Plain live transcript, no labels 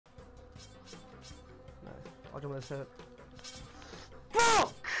I don't want to say it.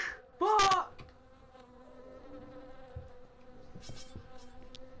 Fuck! Fuck!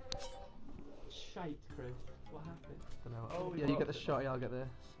 Shite, Chris. What happened? I don't know. Oh, yeah, you get the shotty, I'll get this.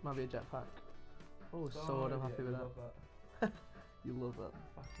 Might be a jetpack. Oh, sword, I'm happy with that. You love that.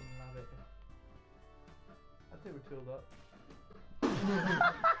 I fucking love it. I think we're tooled up.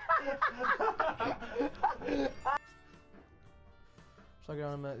 Shall I go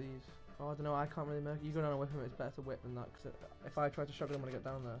down and make these? Oh, I don't know, I can't really make. You go down and whip him, it's better to whip than that, because if I try to shotgun him when I get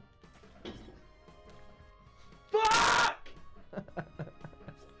down there. Fuck!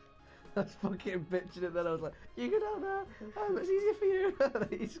 I was fucking bitching it then, I was like, you go down there, it's easier for you. I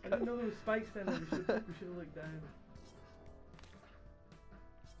didn't know there was spikes then, we should have looked down.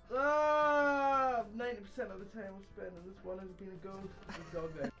 90% of the time I'm spending this one has been a ghost. The dog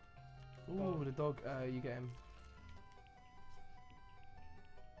there. Ooh, the dog, you get him.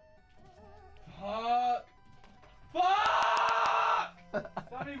 Fuck! Fuck!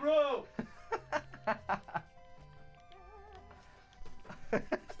 Sammy, bro!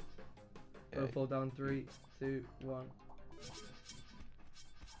 Go fall down, 3, 2, 1.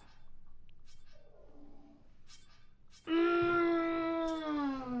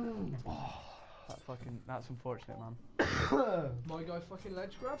 Oh, that's unfortunate, man. My guy fucking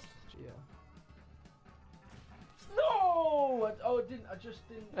ledge grabbed? Yeah. No! I just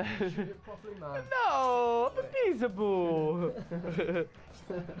didn't shoot it properly, man. No, the pizza ball. Yeah, do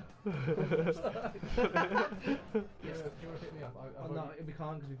you want to pick me up? No, we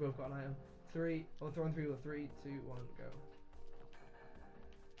can't because we've both got an item. 3, I'll throw on 3 with 3, 2, 1, go.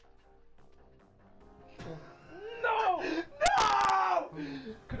 No! No!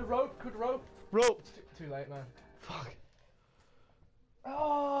 Could have roped. Roped. Too late, man. Fuck.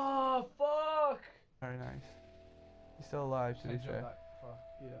 Oh, fuck! Very nice. He's still alive, to be fair. Fuck,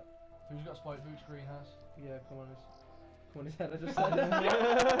 yeah. Who's got spike boots? Green has. Yeah, come on his head, I just said it.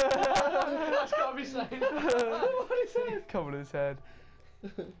 That's gotta be saying. What he said? Come on his head.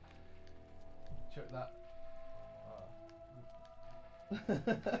 Chuck that.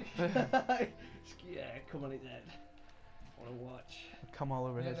 Yeah, come on his head. I wanna watch. Come all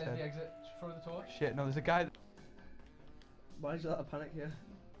over Yeah, his there's the head. exit. Throw the torch. Shit, no, there's a guy. Why did you let that panic here?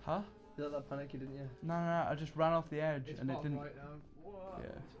 Huh? You let that panic, didn't you? No, I just ran off the edge It's and it bottom didn't. right now. What? Yeah.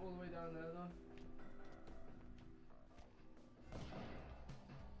 It's all the way down there though.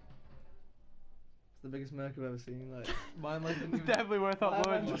 It's the biggest merc I've ever seen. Like, my mind didn't even. Definitely worth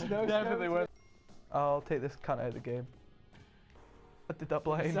uploading. Definitely worth. I'll take this cunt out of the game. I did that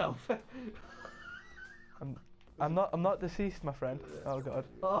blind. I'm not deceased, my friend. Oh god.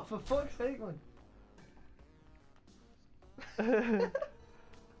 Oh, for fuck's sake, man.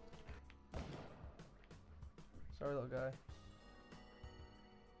 Sorry, little guy.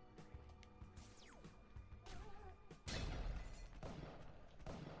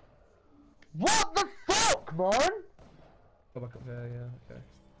 What the fuck, man? Go back up there, yeah, okay.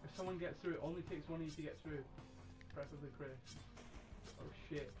 If someone gets through, it only takes one of you to get through. Preferably Chris. Oh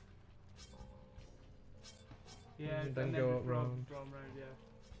shit. Yeah, And then and go just up round. Draw 'em round, yeah.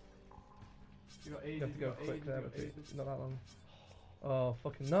 You got ages, You have to go got quick ages, there, you got but ages. not that long. Oh,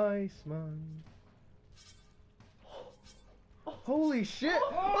 fucking nice, man. Holy shit!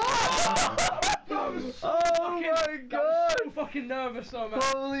 Oh my god! I'm so fucking nervous, though, man.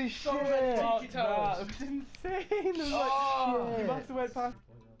 Holy shit! That was insane. It was Oh, like, shit. You must have went past.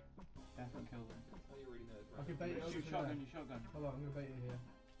 Definitely killed him. I can bait it Shoot shotgun, you shotgun. Hold on, I'm gonna bait it here.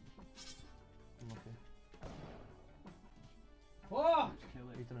 I'm okay. Oh! Kill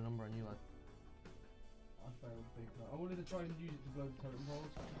it. He's done a number on you, lad. I failed big time. I wanted to try and use it to blow the totem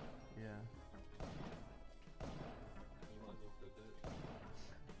poles. Yeah.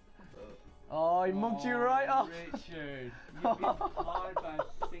 Oh, he mugged you right off. Richard, you've been hard by a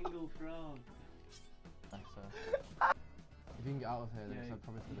single frog. If you can get out of here, then Yeah, it's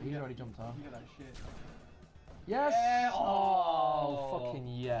probably. He's already jumped off. You got that shit. Yes! Yeah! Oh, fucking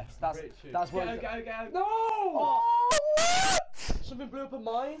yes. That's Richard. what. Go. No! Oh, what? Something blew up a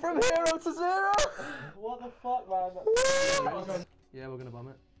mine. From 0 to 0. What the fuck, man? Yeah, we're gonna bomb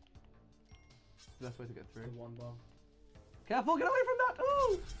it. It's the best way to get through. One bomb. Careful, get away from that!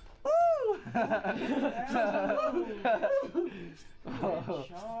 Ooh! Ooh!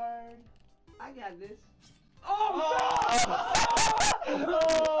 Richard. I got this. Oh!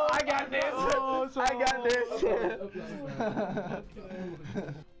 Oh, I got this! Oh, I got this! Yeah,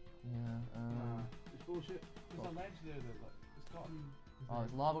 it's bullshit. There's a ledge there that, like, it's gotten... Oh,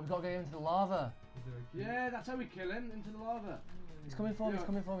 it's lava. We've got to get into the lava. Yeah, that's how we kill him, into the lava. He's coming for me, Yeah. he's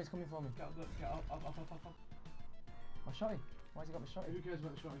coming for me, he's coming for me. Get up, up. I shot him. Why's he got me shot? Who cares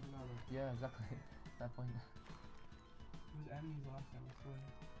about the shot now, though? Yeah, exactly. fair point. It was enemies last time, I swear.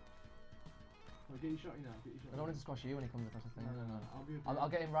 Well, get your shotty now. Get your shotty. I don't want to squash you when he comes across the thing. No. I'll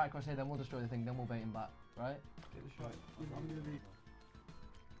get him right across here, then we'll destroy the thing, then we'll bait him back, right? Get the shot. I'm gonna be.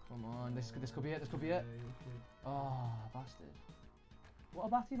 Come on, this could be it, this could be it. Oh, bastard. What a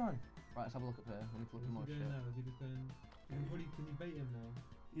batty, man. Right, let's have a look up here. Let me flip him more shit. Is he just going... Can you bait him now?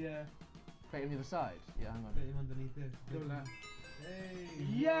 Yeah. Bait him the other side? Yeah, hang on. Bait him underneath this. Go left. Hey!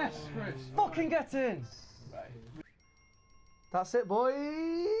 Yes, Chris! Fucking get in! Right. That's it, boy!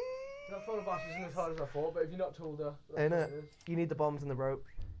 That photo bash isn't as hard as I thought, but if you're not told her, Ain't it? You need the bombs and the rope.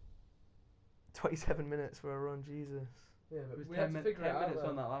 27 minutes for a run, Jesus. Yeah, It but was we 10, had to figure it 10 out. minutes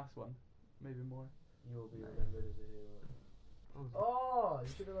on that last one. Maybe more. You will be remembered as a hero. Oh, you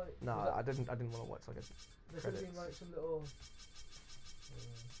should have like. No, I didn't want to watch like a. There should have been like some little.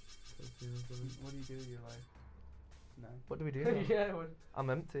 What do you do with your life? No. What do we do now? Yeah, well, I'm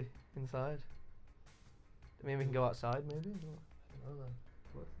empty inside. Maybe we can go outside, maybe? I don't know.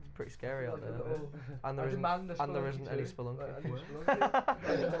 It's pretty scary out Like a there. little- And I there demand a and there isn't any Spelunky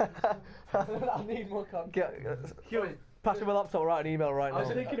Spelunky. I need more content. Pass me my laptop, write an email right I was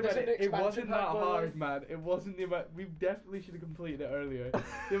now. thinking There's about an it. It expansion wasn't pack, that by the way. hard, man. It wasn't the amount. We definitely should have completed it earlier.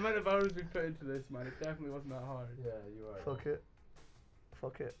 The amount of hours we put into this, man, it definitely wasn't that hard. Yeah, you're right. Fuck it.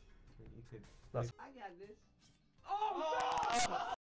 Fuck it. You could... That's I got this. Oh!